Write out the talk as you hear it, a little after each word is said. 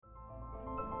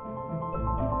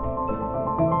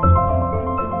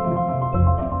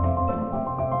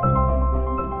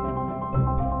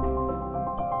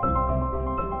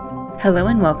Hello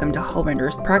and welcome to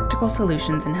Hallrender's Practical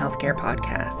Solutions in Healthcare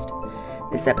podcast.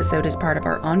 This episode is part of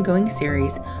our ongoing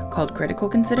series called Critical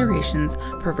Considerations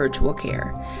for Virtual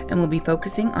Care, and we'll be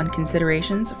focusing on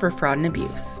considerations for fraud and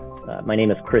abuse. My name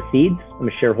is Chris Eads. I'm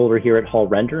a shareholder here at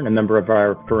Hallrender and a member of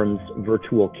our firm's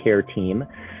virtual care team.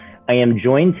 I am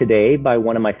joined today by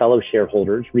one of my fellow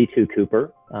shareholders, Ritu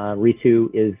Cooper. Ritu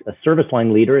is a service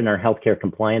line leader in our healthcare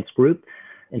compliance group,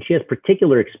 and she has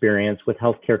particular experience with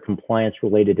healthcare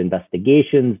compliance-related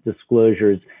investigations,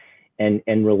 disclosures,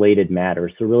 and related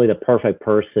matters. So really the perfect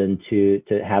person to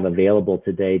have available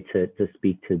today to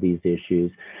speak to these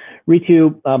issues.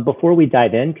 Ritu, before we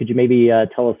dive in, could you maybe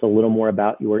tell us a little more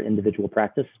about your individual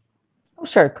practice? Oh,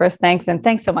 sure, Chris. Thanks. And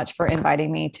thanks so much for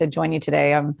inviting me to join you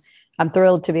today. I'm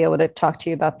thrilled to be able to talk to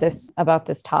you about this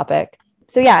topic.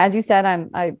 So yeah, as you said,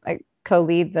 I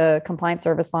co-lead the compliance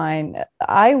service line.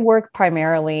 I work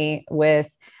primarily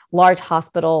with large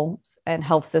hospitals and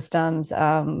health systems,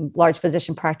 large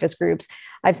physician practice groups.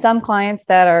 I have some clients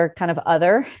that are kind of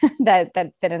other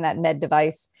that fit in that med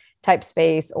device type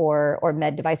space or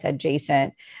med device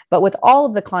adjacent. But with all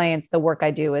of the clients, the work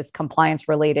I do is compliance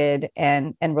related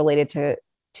and related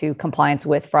to compliance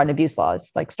with fraud and abuse laws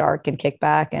like Stark and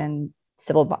kickback and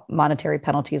civil monetary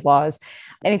penalties laws,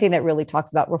 anything that really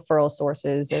talks about referral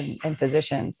sources and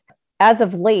physicians. As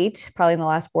of late, probably in the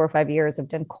last 4 or 5 years, I've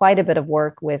done quite a bit of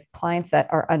work with clients that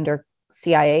are under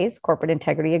CIAs, corporate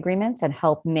integrity agreements, and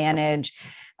help manage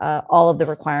all of the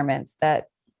requirements that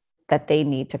they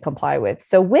need to comply with.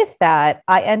 So with that,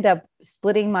 I end up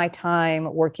splitting my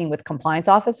time working with compliance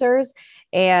officers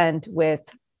and with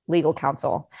legal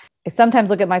counsel. I sometimes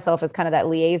look at myself as kind of that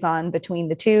liaison between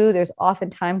the two. There's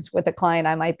oftentimes with a client,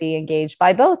 I might be engaged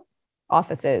by both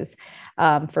offices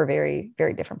for very,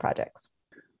 very different projects.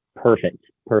 Perfect.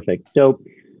 So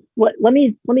let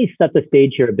me set the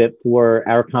stage here a bit for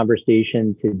our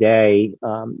conversation today.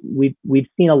 We've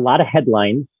seen a lot of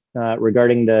headlines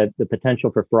regarding the potential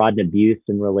for fraud and abuse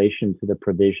in relation to the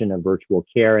provision of virtual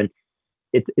care. And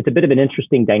it's a bit of an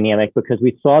interesting dynamic because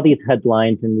we saw these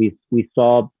headlines and we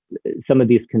saw some of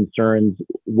these concerns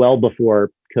well before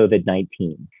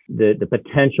COVID-19. The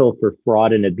potential for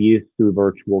fraud and abuse through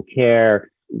virtual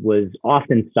care was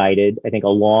often cited, I think,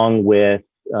 along with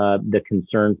the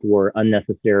concern for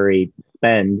unnecessary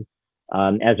spend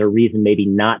as a reason maybe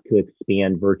not to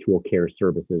expand virtual care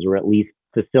services, or at least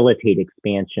facilitate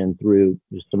expansion through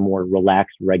some more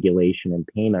relaxed regulation and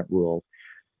payment rules.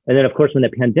 And then, of course, when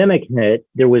the pandemic hit,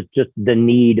 there was just the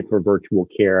need for virtual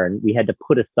care, and we had to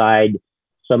put aside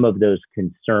some of those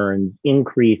concerns,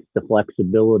 increase the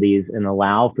flexibilities, and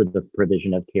allow for the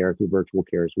provision of care through virtual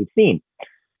care as we've seen.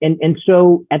 And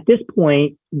so at this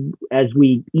point, as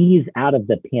we ease out of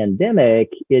the pandemic,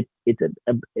 it's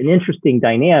an interesting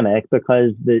dynamic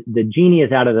because the genie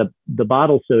is out of the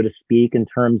bottle, so to speak, in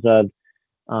terms of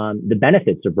the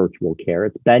benefits of virtual care.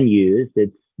 It's been used.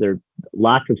 There are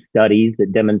lots of studies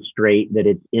that demonstrate that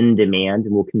it's in demand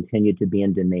and will continue to be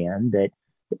in demand, that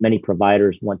many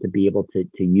providers want to be able to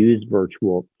use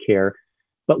virtual care.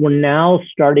 But we're now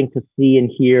starting to see and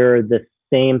hear the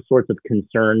same sorts of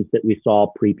concerns that we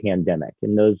saw pre-pandemic,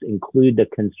 and those include the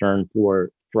concern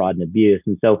for fraud and abuse.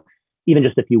 And so even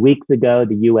just a few weeks ago,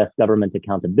 the U.S. Government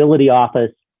Accountability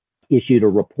Office issued a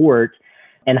report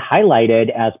and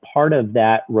highlighted as part of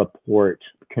that report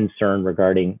concern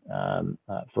regarding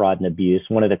fraud and abuse.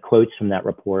 One of the quotes from that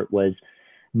report was,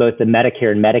 both the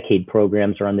Medicare and Medicaid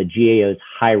programs are on the GAO's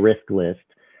high-risk list,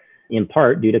 in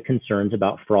part due to concerns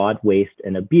about fraud, waste,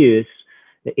 and abuse.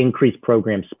 The increased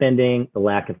program spending, the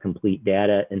lack of complete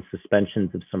data, and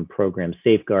suspensions of some program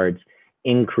safeguards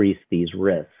increase these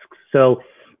risks. So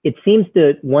it seems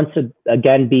to once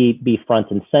again be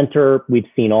front and center. We've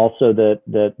seen also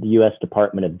the U.S.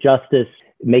 Department of Justice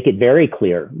make it very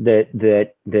clear that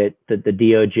the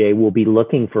DOJ will be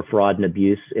looking for fraud and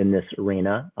abuse in this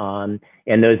arena,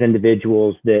 and those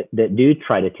individuals that do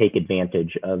try to take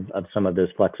advantage of some of those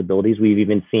flexibilities. We've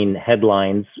even seen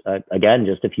headlines again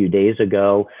just a few days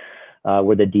ago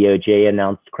where the DOJ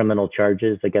announced criminal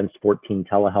charges against 14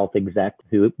 telehealth execs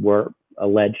who were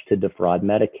alleged to defraud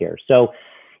Medicare. So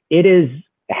it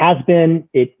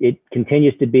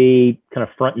continues to be kind of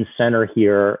front and center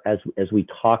here as we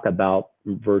talk about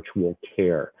virtual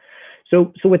care.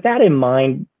 So with that in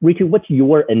mind, Ritu, what's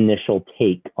your initial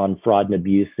take on fraud and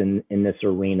abuse in this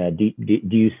arena? Do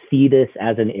you see this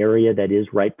as an area that is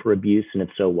ripe for abuse, and if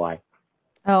so, why?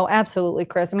 Oh, absolutely,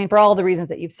 Chris. I mean, for all the reasons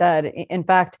that you've said. In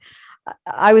fact,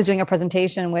 I was doing a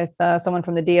presentation with someone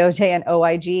from the DOJ and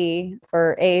OIG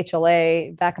for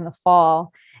AHLA back in the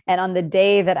fall. And on the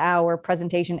day that our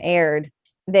presentation aired,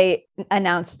 they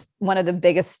announced one of the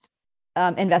biggest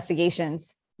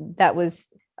investigations was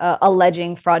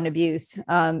alleging fraud and abuse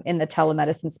in the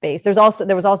telemedicine space. There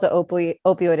was also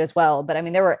opioid as well, but I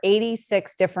mean, there were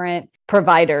 86 different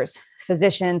providers,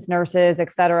 physicians, nurses,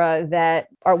 et cetera, that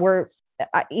were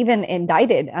even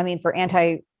indicted. I mean, for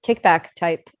anti-kickback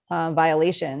type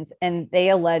violations, and they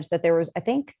alleged that there was, I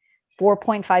think,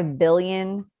 $4.5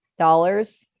 billion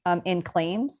in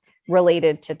claims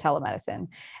related to telemedicine.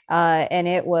 And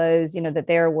it was, that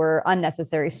there were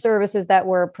unnecessary services that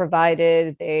were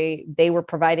provided. They were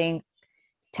providing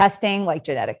testing, like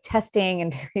genetic testing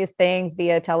and various things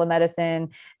via telemedicine.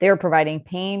 They were providing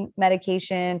pain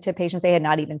medication to patients they had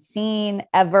not even seen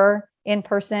ever in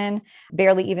person,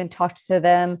 barely even talked to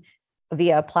them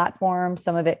via a platform.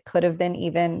 Some of it could have been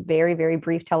even very, very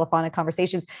brief telephonic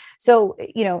conversations. So,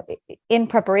 in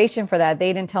preparation for that,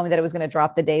 they didn't tell me that it was going to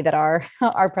drop the day that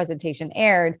our presentation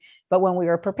aired. But when we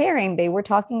were preparing, they were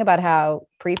talking about how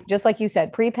just like you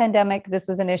said, pre-pandemic, this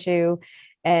was an issue,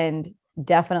 and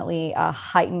definitely a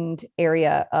heightened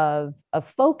area of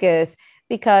focus,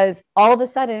 because all of a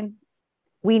sudden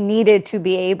we needed to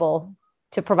be able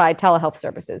to provide telehealth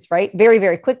services, right? Very,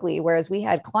 very quickly. Whereas we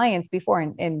had clients before,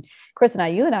 and Chris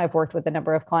and you and I have worked with a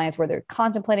number of clients where they're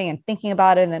contemplating and thinking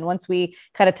about it. And then once we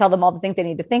kind of tell them all the things they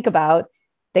need to think about,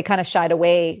 they kind of shied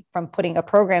away from putting a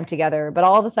program together. But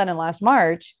all of a sudden last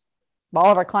March,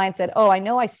 all of our clients said, oh, I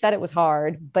know I said it was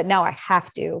hard, but now I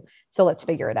have to. So let's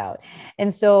figure it out.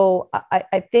 And so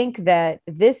I think that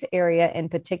this area in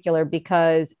particular,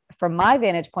 because from my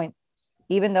vantage point,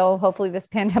 even though hopefully this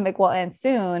pandemic will end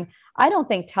soon, I don't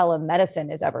think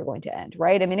telemedicine is ever going to end,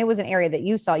 right? I mean, it was an area that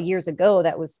you saw years ago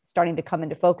that was starting to come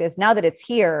into focus. Now that it's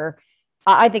here,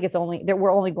 I think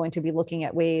we're only going to be looking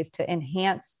at ways to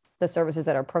enhance the services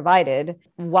that are provided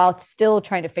while still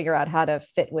trying to figure out how to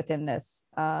fit within this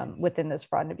fraud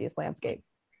and abuse landscape.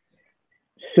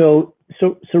 So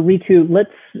Ritu,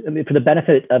 for the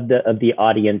benefit of the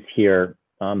audience here,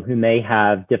 who may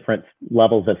have different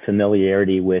levels of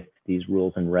familiarity with these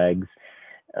rules and regs,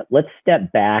 let's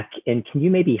step back, and can you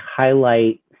maybe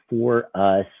highlight for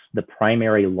us the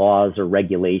primary laws or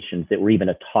regulations that we're even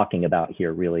talking about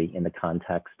here, really, in the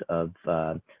context of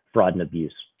fraud and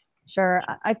abuse? Sure.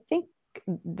 I think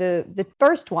the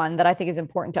first one that I think is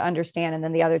important to understand, and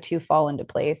then the other two fall into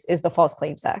place, is the False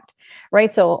Claims Act,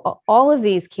 right? So all of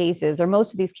these cases, or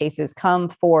most of these cases, come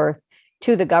forth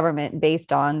to the government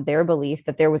based on their belief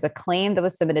that there was a claim that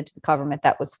was submitted to the government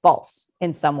that was false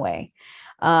in some way.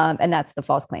 And that's the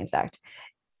False Claims Act.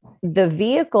 The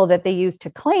vehicle that they used to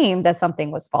claim that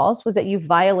something was false was that you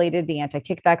violated the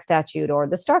anti-kickback statute or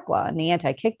the Stark Law. And the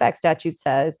anti-kickback statute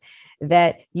says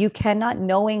that you cannot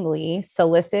knowingly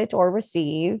solicit or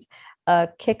receive a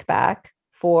kickback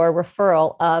for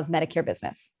referral of Medicare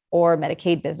business or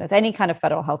Medicaid business, any kind of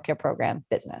federal healthcare program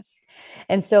business.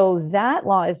 And so that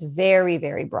law is very,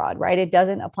 very broad, right? It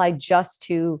doesn't apply just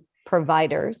to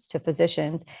providers, to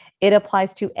physicians. It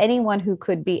applies to anyone who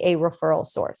could be a referral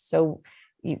source. So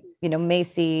you may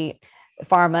see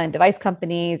pharma and device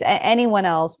companies, anyone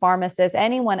else, pharmacists,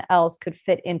 anyone else could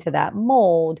fit into that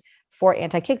mold for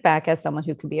anti-kickback as someone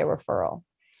who could be a referral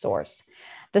source.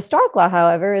 The Stark Law,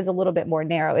 however, is a little bit more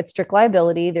narrow. It's strict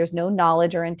liability. There's no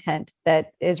knowledge or intent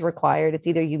that is required. It's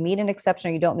either you meet an exception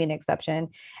or you don't meet an exception.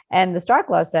 And the Stark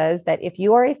Law says that if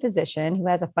you are a physician who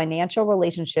has a financial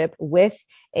relationship with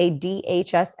a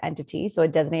DHS entity, so a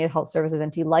designated health services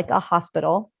entity like a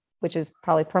hospital, which is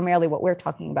probably primarily what we're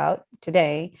talking about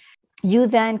today, you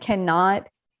then cannot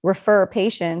refer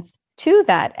patients to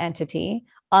that entity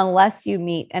unless you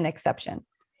meet an exception.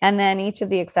 And then each of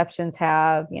the exceptions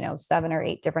have, 7 or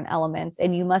 8 different elements,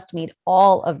 and you must meet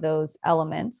all of those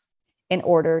elements in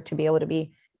order to be able to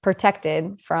be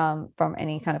protected from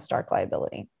any kind of Stark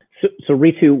liability. So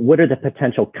Ritu, what are the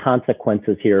potential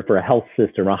consequences here for a health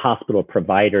system or a hospital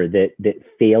provider that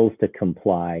fails to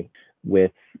comply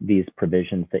with these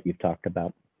provisions that you've talked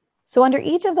about? So under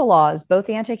each of the laws, both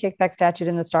the anti-kickback statute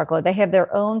and the Stark Law, they have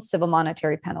their own civil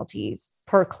monetary penalties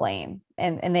per claim,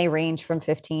 and they range from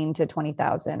 15 to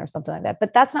 20,000 or something like that.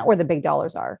 But that's not where the big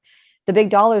dollars are. The big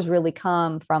dollars really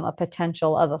come from a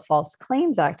potential of a False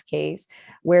Claims Act case,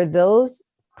 where those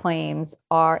claims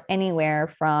are anywhere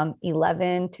from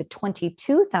 $11,000 to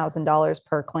 $22,000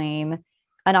 per claim,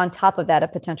 and on top of that, a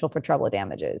potential for treble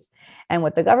damages. And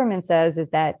what the government says is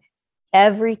that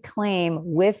every claim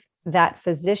with that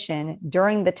physician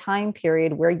during the time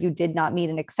period where you did not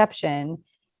meet an exception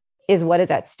is what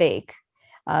is at stake.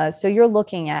 So you're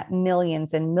looking at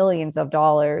millions and millions of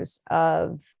dollars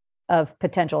of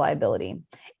potential liability.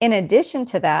 In addition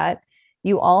to that,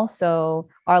 you also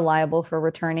are liable for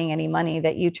returning any money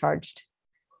that you charged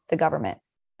the government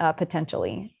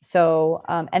potentially. So,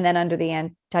 and then under the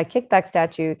anti-kickback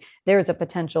statute, there is a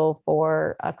potential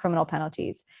for criminal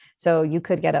penalties. So you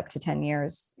could get up to 10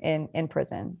 years in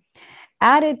prison.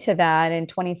 Added to that, in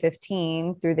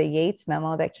 2015, through the Yates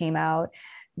memo that came out,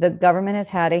 the government has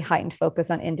had a heightened focus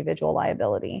on individual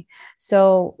liability.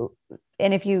 So,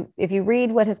 and if you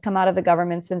read what has come out of the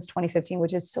government since 2015,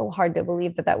 which is so hard to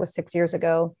believe that was 6 years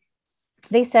ago,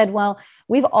 they said, well,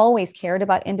 we've always cared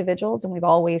about individuals and we've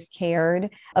always cared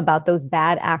about those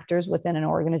bad actors within an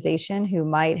organization who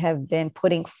might have been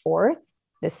putting forth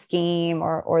the scheme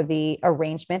or the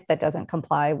arrangement that doesn't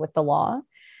comply with the law.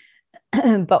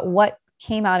 But what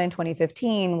came out in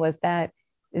 2015 was that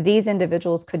these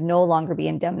individuals could no longer be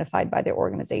indemnified by their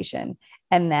organization,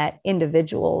 and that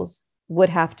individuals would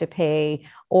have to pay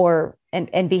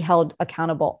and be held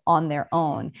accountable on their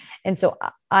own. And so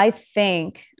I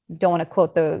think, don't want to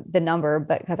quote the number,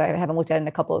 but because I haven't looked at it in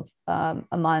a couple of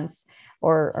months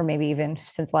or maybe even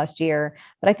since last year,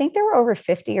 but I think there were over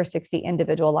 50 or 60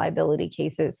 individual liability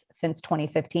cases since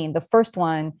 2015. The first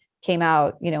one came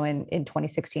out, in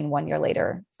 2016, 1 year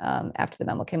later, after the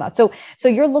memo came out. So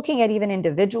you're looking at even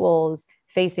individuals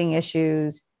facing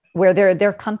issues where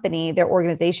their company, their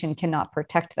organization cannot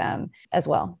protect them as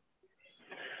well.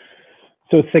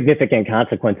 So significant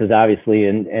consequences, obviously,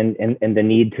 and the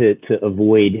need to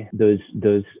avoid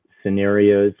those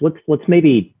scenarios. Let's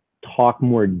maybe talk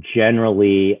more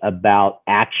generally about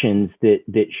actions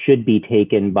that should be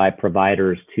taken by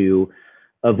providers to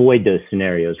avoid those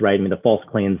scenarios, right? I mean, the False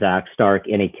Claims Act, Stark,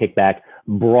 anti-kickback,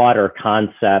 broader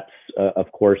concepts,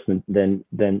 of course, than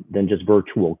just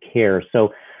virtual care.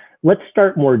 So let's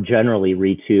start more generally,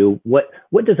 Ritu.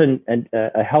 What does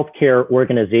a healthcare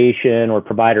organization or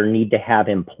provider need to have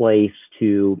in place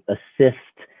to assist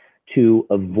to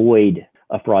avoid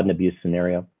a fraud and abuse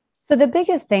scenario? So the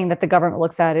biggest thing that the government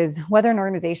looks at is whether an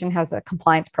organization has a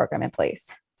compliance program in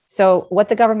place. So what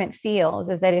the government feels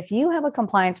is that if you have a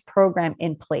compliance program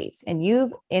in place and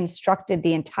you've instructed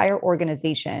the entire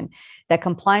organization that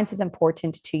compliance is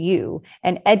important to you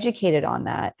and educated on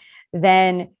that,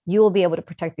 then you will be able to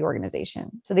protect the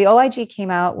organization. So the OIG came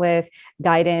out with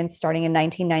guidance starting in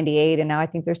 1998, and now I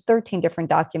think there's 13 different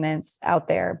documents out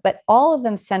there, but all of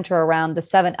them center around the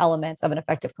 7 elements of an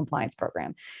effective compliance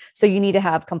program. So you need to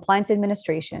have compliance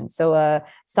administration. So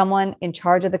someone in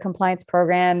charge of the compliance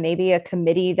program, maybe a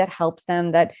committee that helps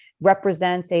them, that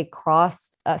represents a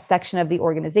cross section of the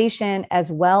organization, as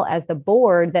well as the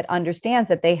board that understands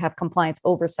that they have compliance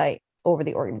oversight over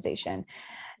the organization.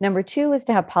 Number 2 is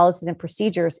to have policies and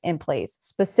procedures in place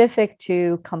specific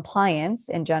to compliance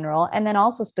in general, and then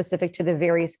also specific to the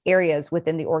various areas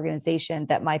within the organization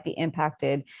that might be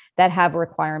impacted that have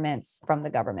requirements from the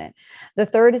government. The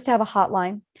third is to have a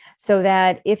hotline so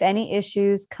that if any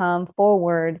issues come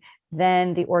forward,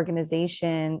 then the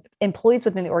organization, employees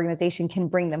within the organization can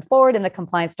bring them forward and the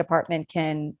compliance department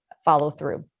can follow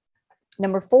through.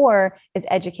 Number 4 is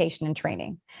education and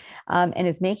training, and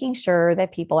is making sure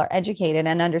that people are educated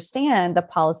and understand the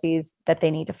policies that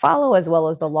they need to follow, as well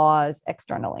as the laws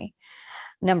externally.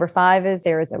 Number 5 is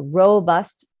there is a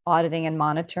robust auditing and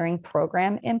monitoring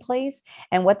program in place.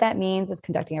 And what that means is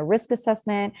conducting a risk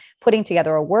assessment, putting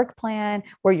together a work plan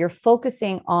where you're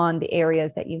focusing on the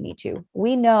areas that you need to.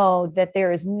 We know that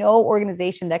there is no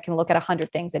organization that can look at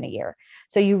 100 things in a year.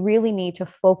 So you really need to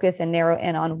focus and narrow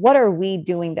in on what are we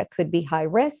doing that could be high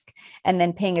risk, and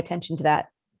then paying attention to that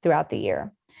throughout the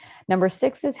year. Number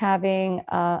 6 is having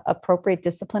appropriate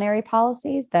disciplinary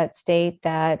policies that state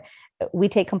that we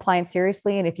take compliance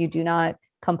seriously. And if you do not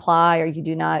comply or you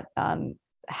do not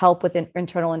help with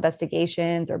internal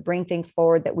investigations or bring things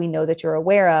forward that we know that you're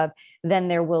aware of, then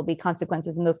there will be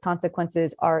consequences. And those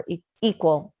consequences are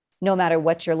equal no matter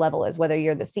what your level is, whether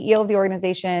you're the CEO of the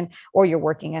organization or you're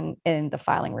working in the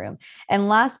filing room. And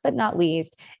last but not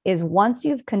least is once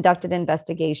you've conducted an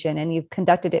investigation and you've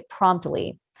conducted it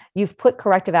promptly, you've put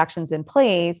corrective actions in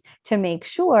place to make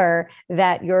sure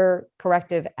that your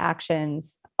corrective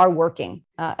actions are working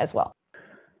as well.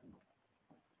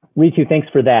 Ritu, thanks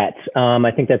for that.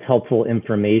 I think that's helpful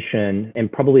information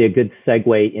and probably a good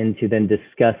segue into then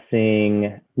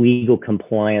discussing legal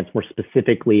compliance more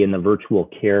specifically in the virtual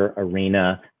care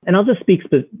arena. And I'll just speak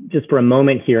just for a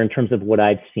moment here in terms of what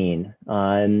I've seen.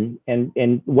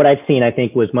 And what I've seen, I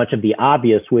think, was much of the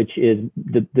obvious, which is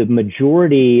the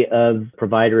majority of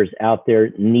providers out there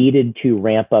needed to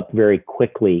ramp up very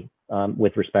quickly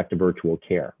with respect to virtual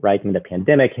care, right? When the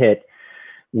pandemic hit,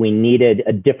 we needed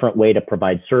a different way to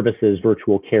provide services.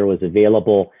 Virtual care was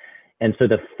available. And so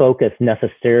the focus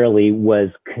necessarily was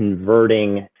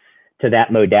converting to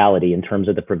that modality in terms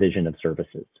of the provision of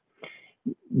services.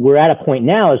 We're at a point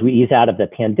now as we ease out of the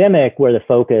pandemic where the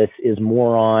focus is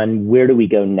more on where do we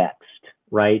go next,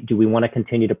 right? Do we want to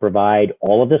continue to provide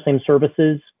all of the same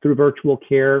services through virtual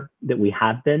care that we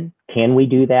have been? Can we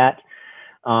do that?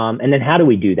 And then how do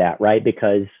we do that, right?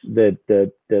 Because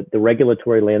the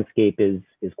regulatory landscape is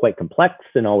quite complex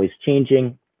and always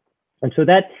changing. And so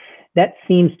that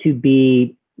seems to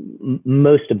be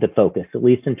most of the focus, at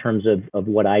least in terms of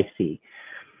what I see.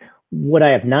 What I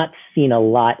have not seen a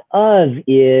lot of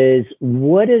is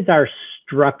what is our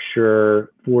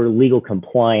structure for legal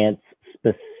compliance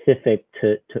specific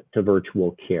to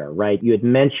virtual care, right? You had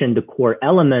mentioned the core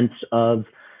elements of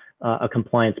a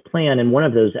compliance plan, and one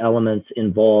of those elements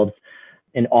involves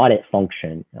an audit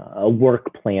function, a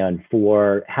work plan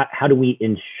for how do we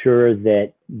ensure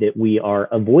that we are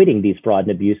avoiding these fraud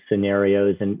and abuse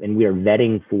scenarios, and we are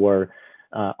vetting for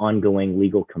ongoing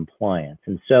legal compliance.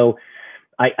 And so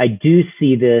I do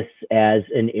see this as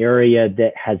an area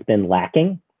that has been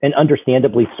lacking, and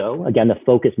understandably so. Again, the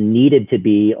focus needed to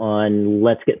be on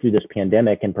let's get through this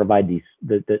pandemic and provide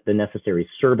the necessary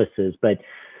services. But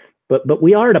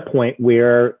we are at a point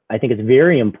where I think it's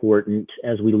very important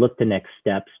as we look to next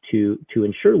steps to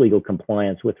ensure legal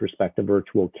compliance with respect to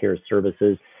virtual care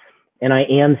services. And I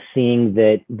am seeing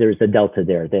that there's a delta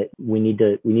there, that we need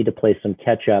to play some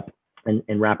catch up and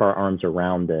wrap our arms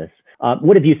around this.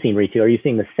 What have you seen, Ritu? Are you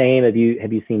seeing the same? Have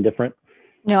you seen different?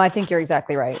 No, I think you're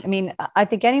exactly right. I mean, I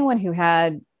think anyone who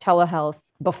had telehealth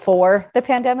before the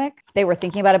pandemic, they were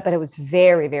thinking about it, but it was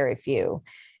very, very few.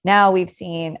 Now we've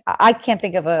seen, I can't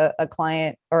think of a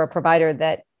client or a provider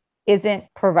that isn't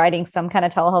providing some kind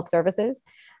of telehealth services,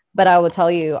 but I will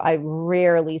tell you, I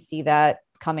rarely see that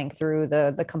coming through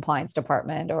the compliance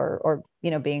department or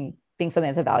being something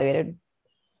that's evaluated.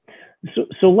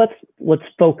 So let's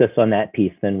focus on that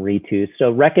piece then, Ritu.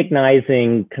 So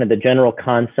recognizing kind of the general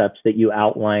concepts that you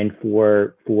outlined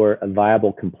for a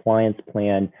viable compliance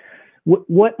plan,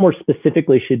 what more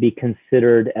specifically should be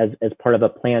considered as part of a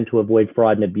plan to avoid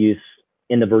fraud and abuse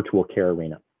in the virtual care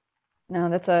arena? No,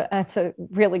 that's a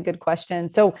really good question.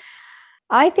 So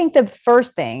I think the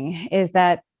first thing is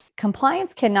that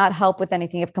compliance cannot help with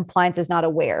anything if compliance is not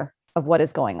aware of what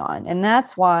is going on. And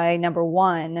that's why, number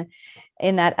one,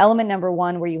 in that element number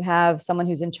one, where you have someone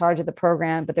who's in charge of the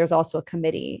program, but there's also a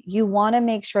committee, you want to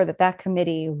make sure that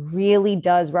committee really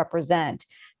does represent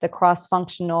the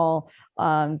cross-functional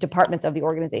departments of the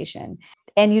organization.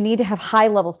 And you need to have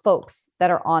high-level folks that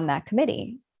are on that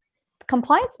committee.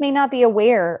 Compliance may not be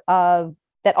aware of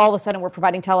that all of a sudden we're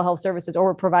providing telehealth services, or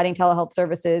we're providing telehealth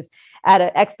services at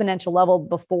an exponential level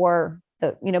before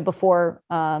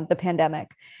the pandemic.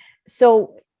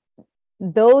 So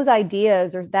those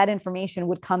ideas or that information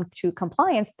would come to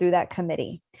compliance through that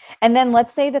committee. And then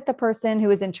let's say that the person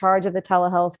who is in charge of the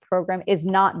telehealth program is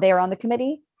not there on the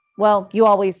committee. Well, you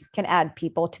always can add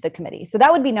people to the committee. So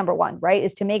that would be number one, right?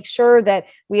 Is to make sure that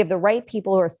we have the right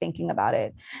people who are thinking about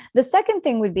it. The second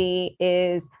thing would be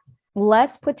is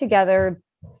let's put together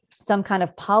some kind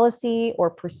of policy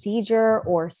or procedure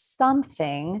or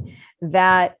something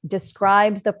that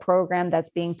describes the program that's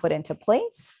being put into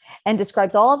place and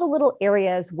describes all the little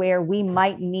areas where we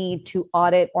might need to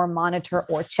audit or monitor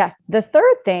or check. The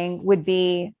third thing would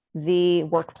be the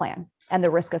work plan and the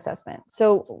risk assessment.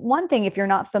 So one thing, if you're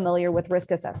not familiar with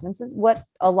risk assessments, is what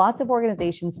lots of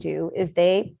organizations do is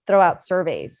they throw out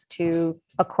surveys to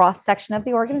a cross section of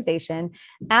the organization,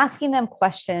 asking them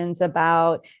questions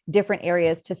about different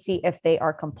areas to see if they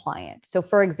are compliant. So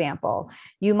for example,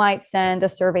 you might send a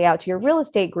survey out to your real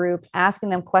estate group, asking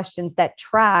them questions that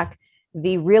track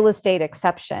the real estate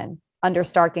exception under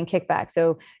Stark and Kickback.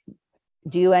 So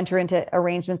do you enter into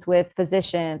arrangements with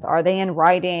physicians? Are they in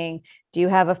writing? Do you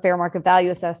have a fair market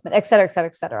value assessment, et cetera, et cetera,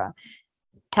 et cetera?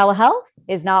 Telehealth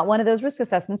is not one of those risk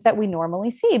assessments that we normally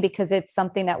see because it's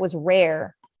something that was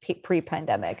rare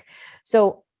pre-pandemic.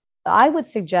 So I would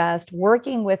suggest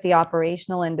working with the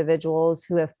operational individuals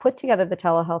who have put together the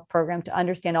telehealth program to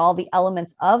understand all the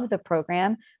elements of the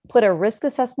program, put a risk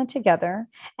assessment together,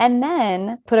 and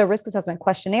then put a risk assessment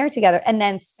questionnaire together, and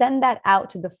then send that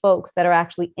out to the folks that are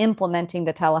actually implementing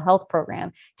the telehealth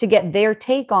program to get their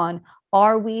take on,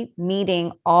 are we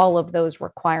meeting all of those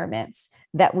requirements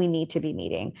that we need to be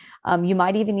meeting? You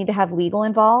might even need to have legal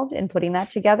involved in putting that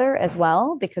together as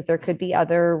well, because there could be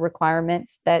other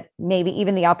requirements that maybe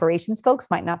even the operations folks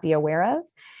might not be aware of.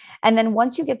 And then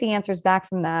once you get the answers back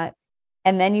from that,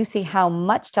 and then you see how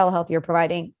much telehealth you're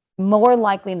providing, more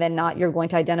likely than not, you're going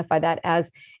to identify that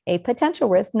as a potential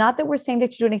risk. Not that we're saying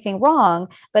that you do anything wrong,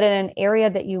 but in an area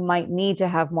that you might need to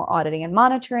have more auditing and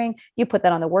monitoring, you put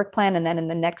that on the work plan. And then in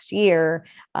the next year,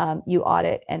 you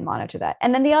audit and monitor that.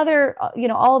 And then the other,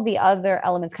 all of the other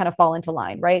elements kind of fall into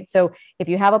line, right? So if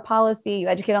you have a policy, you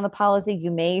educate on the policy,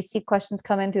 you may see questions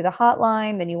come in through the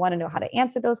hotline, then you want to know how to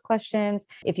answer those questions.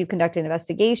 If you conduct an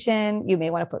investigation, you may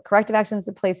want to put corrective actions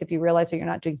in place if you realize that you're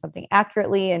not doing something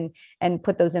accurately, and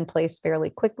put those in place fairly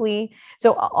quickly.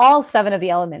 So all 7 of the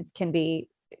elements can be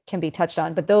touched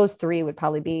on, but those 3 would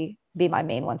probably be my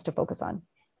main ones to focus on.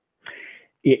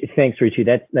 Thanks, Ruchi.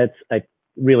 That's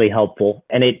really helpful,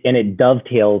 and it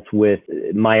dovetails with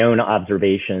my own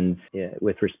observations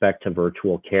with respect to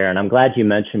virtual care. And I'm glad you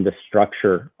mentioned the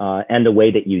structure and the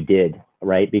way that you did,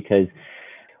 right? Because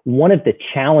one of the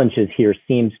challenges here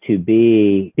seems to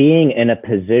be being in a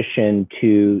position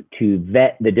to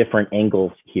vet the different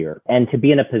angles here, and to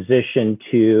be in a position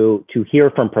to hear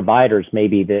from providers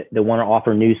maybe that want to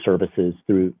offer new services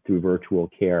through virtual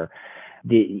care.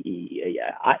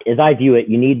 As I view it,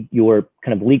 you need your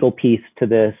kind of legal piece to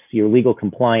this, your legal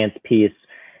compliance piece.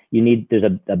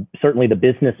 There's certainly the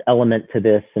business element to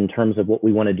this in terms of what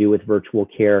we want to do with virtual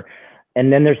care.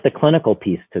 And then there's the clinical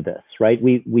piece to this, right?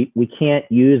 We can't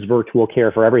use virtual care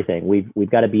for everything. We've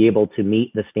got to be able to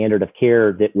meet the standard of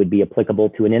care that would be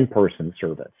applicable to an in-person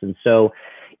service. And so,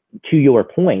 to your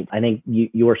point, I think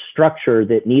your structure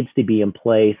that needs to be in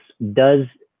place does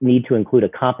need to include a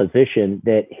composition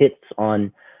that hits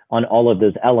on all of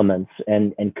those elements,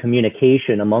 and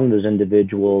communication among those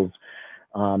individuals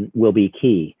will be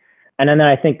key. And then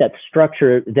I think that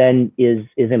structure then is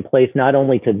in place not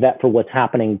only to vet for what's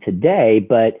happening today,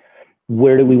 but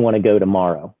where do we want to go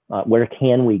tomorrow? Where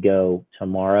can we go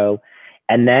tomorrow?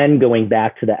 And then going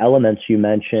back to the elements you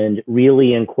mentioned,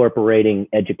 really incorporating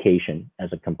education as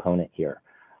a component here,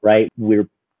 right? We're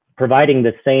providing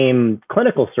the same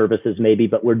clinical services maybe,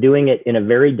 but we're doing it in a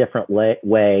very different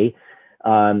way,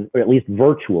 or at least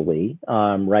virtually,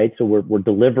 right? So we're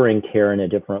delivering care in a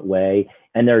different way,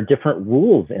 and there are different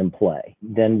rules in play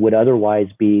than would otherwise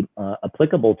be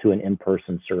applicable to an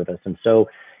in-person service. And so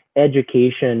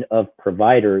education of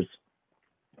providers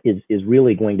is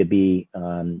really going to be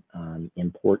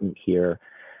important here.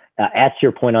 As to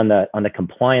your point on the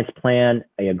compliance plan,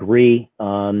 I agree.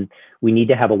 We need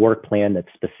to have a work plan that's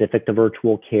specific to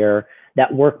virtual care.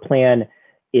 That work plan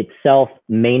itself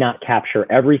may not capture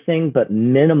everything, but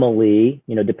minimally,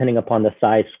 depending upon the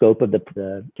size, scope of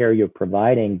the care you're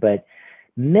providing, but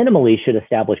minimally should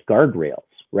establish guardrails,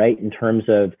 right? In terms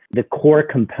of the core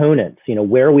components,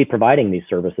 where are we providing these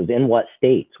services? In what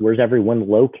states? Where's everyone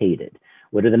located?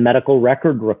 What do the medical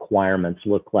record requirements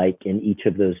look like in each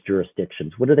of those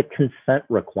jurisdictions? What are the consent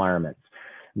requirements?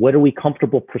 What are we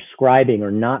comfortable prescribing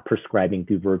or not prescribing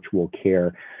through virtual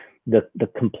care? The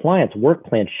compliance work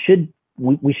plan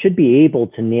we should be able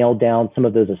to nail down some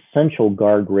of those essential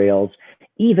guardrails,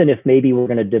 even if maybe we're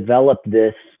going to develop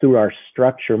this through our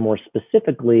structure more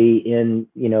specifically in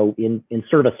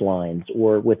service lines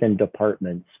or within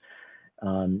departments,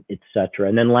 et cetera.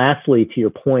 And then lastly, to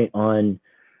your point on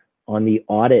the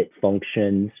audit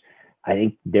functions, I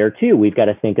think there too, we've got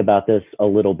to think about this a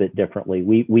little bit differently.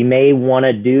 We may want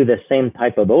to do the same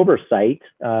type of oversight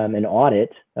and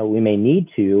audit, we may need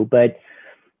to, but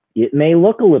it may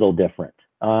look a little different.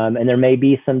 And there may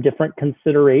be some different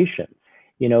considerations.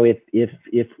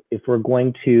 If we're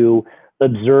going to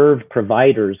observe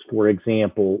providers, for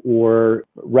example, or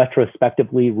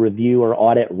retrospectively review or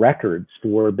audit records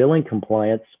for billing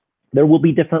compliance, there will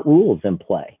be different rules in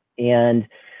play. And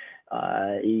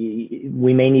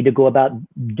we may need to go about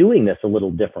doing this a little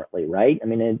differently, right? I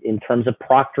mean, in terms of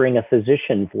proctoring a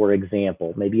physician, for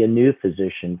example, maybe a new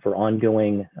physician for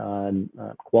ongoing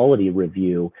quality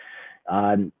review,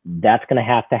 that's going to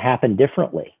have to happen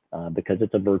differently because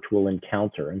it's a virtual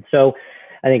encounter. And so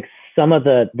I think some of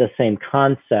the same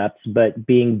concepts, but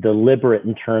being deliberate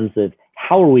in terms of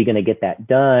how are we going to get that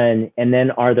done? And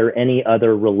then are there any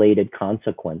other related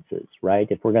consequences, right?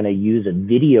 If we're going to use a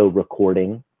video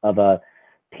recording of a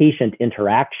patient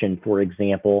interaction, for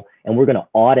example, and we're going to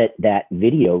audit that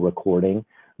video recording,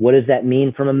 what does that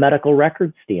mean from a medical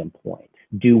record standpoint?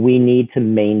 Do we need to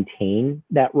maintain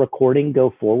that recording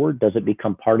go forward? Does it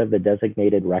become part of the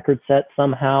designated record set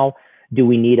somehow? Do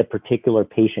we need a particular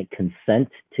patient consent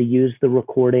to use the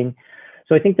recording?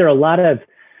 So I think there are a lot of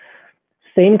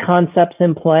same concepts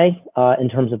in play in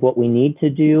terms of what we need to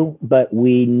do, but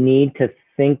we need to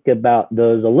think about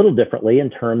those a little differently in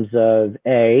terms of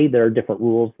A, there are different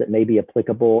rules that may be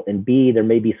applicable, and B, there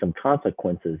may be some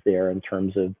consequences there in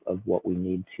terms of what we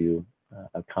need to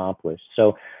accomplish.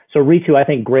 So Ritu, I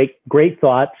think great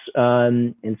thoughts,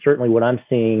 and certainly what I'm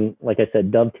seeing, like I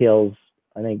said, dovetails,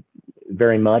 I think,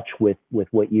 very much with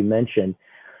what you mentioned.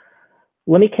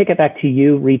 Let me kick it back to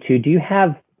you, Ritu. Do you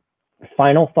have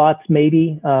final thoughts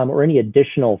maybe, or any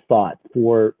additional thoughts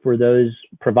for those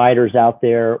providers out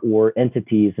there or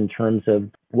entities in terms of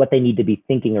what they need to be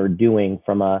thinking or doing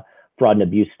from a fraud and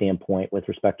abuse standpoint with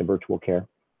respect to virtual care?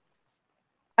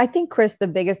 I think, Chris, the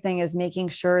biggest thing is making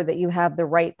sure that you have the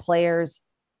right players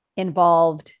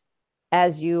involved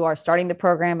as you are starting the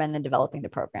program and then developing the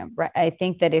program. Right? I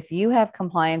think that if you have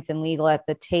compliance and legal at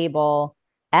the table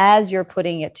as you're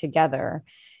putting it together,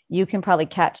 you can probably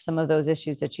catch some of those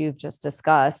issues that you've just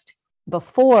discussed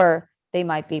before they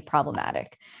might be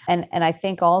problematic. And I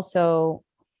think also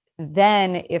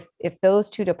then if those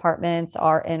two departments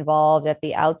are involved at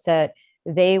the outset,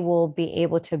 they will be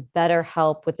able to better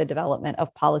help with the development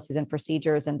of policies and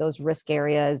procedures and those risk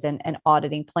areas and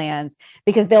auditing plans,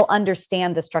 because they'll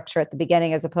understand the structure at the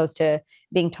beginning as opposed to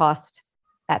being tossed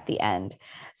at the end.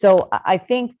 So I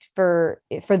think for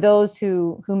those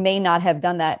who may not have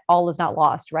done that, all is not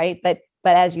lost, right? But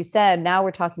as you said, now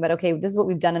we're talking about, okay, this is what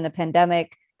we've done in the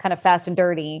pandemic, kind of fast and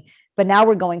dirty, but now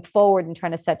we're going forward and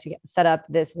trying to set up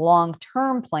this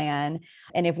long-term plan.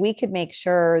 And if we could make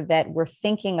sure that we're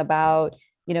thinking about,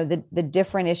 the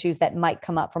different issues that might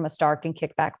come up from a Stark and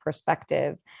Kickback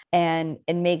perspective, and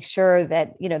make sure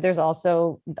that, there's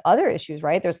also other issues,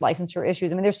 right? There's licensure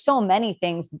issues. I mean, there's so many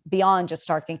things beyond just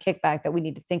Stark and Kickback that we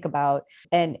need to think about,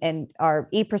 and our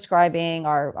e-prescribing,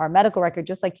 our medical record,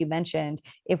 just like you mentioned,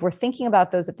 if we're thinking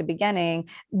about those at the beginning,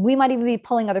 we might even be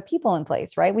pulling other people in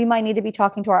place, right? We might need to be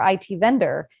talking to our IT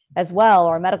vendor as well,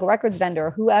 or a medical records vendor,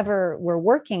 or whoever we're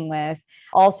working with,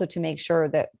 also to make sure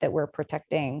that we're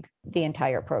protecting the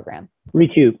entire program.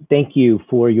 Ritu, thank you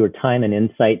for your time and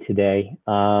insight today.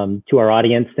 To our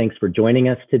audience, thanks for joining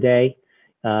us today.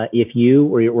 If you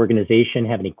or your organization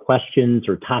have any questions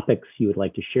or topics you would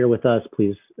like to share with us,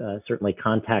 please certainly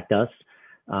contact us.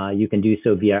 You can do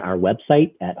so via our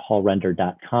website at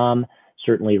hallrender.com.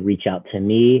 Certainly reach out to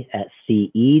me at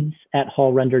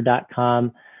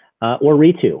ceeds@hallrender.com. Or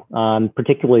Ritu,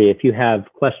 particularly if you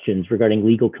have questions regarding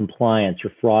legal compliance or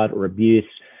fraud or abuse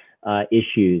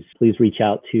issues, please reach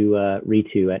out to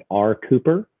Ritu at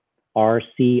rcooper,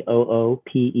 RCOOPER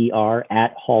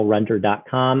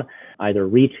 @hallrender.com. Either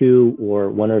Ritu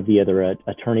or one of the other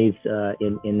attorneys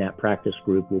in that practice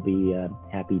group will be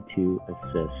happy to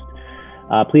assist.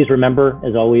 Please remember,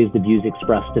 as always, the views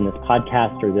expressed in this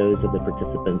podcast are those of the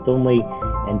participants only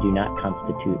and do not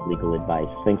constitute legal advice.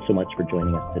 Thanks so much for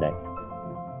joining us today.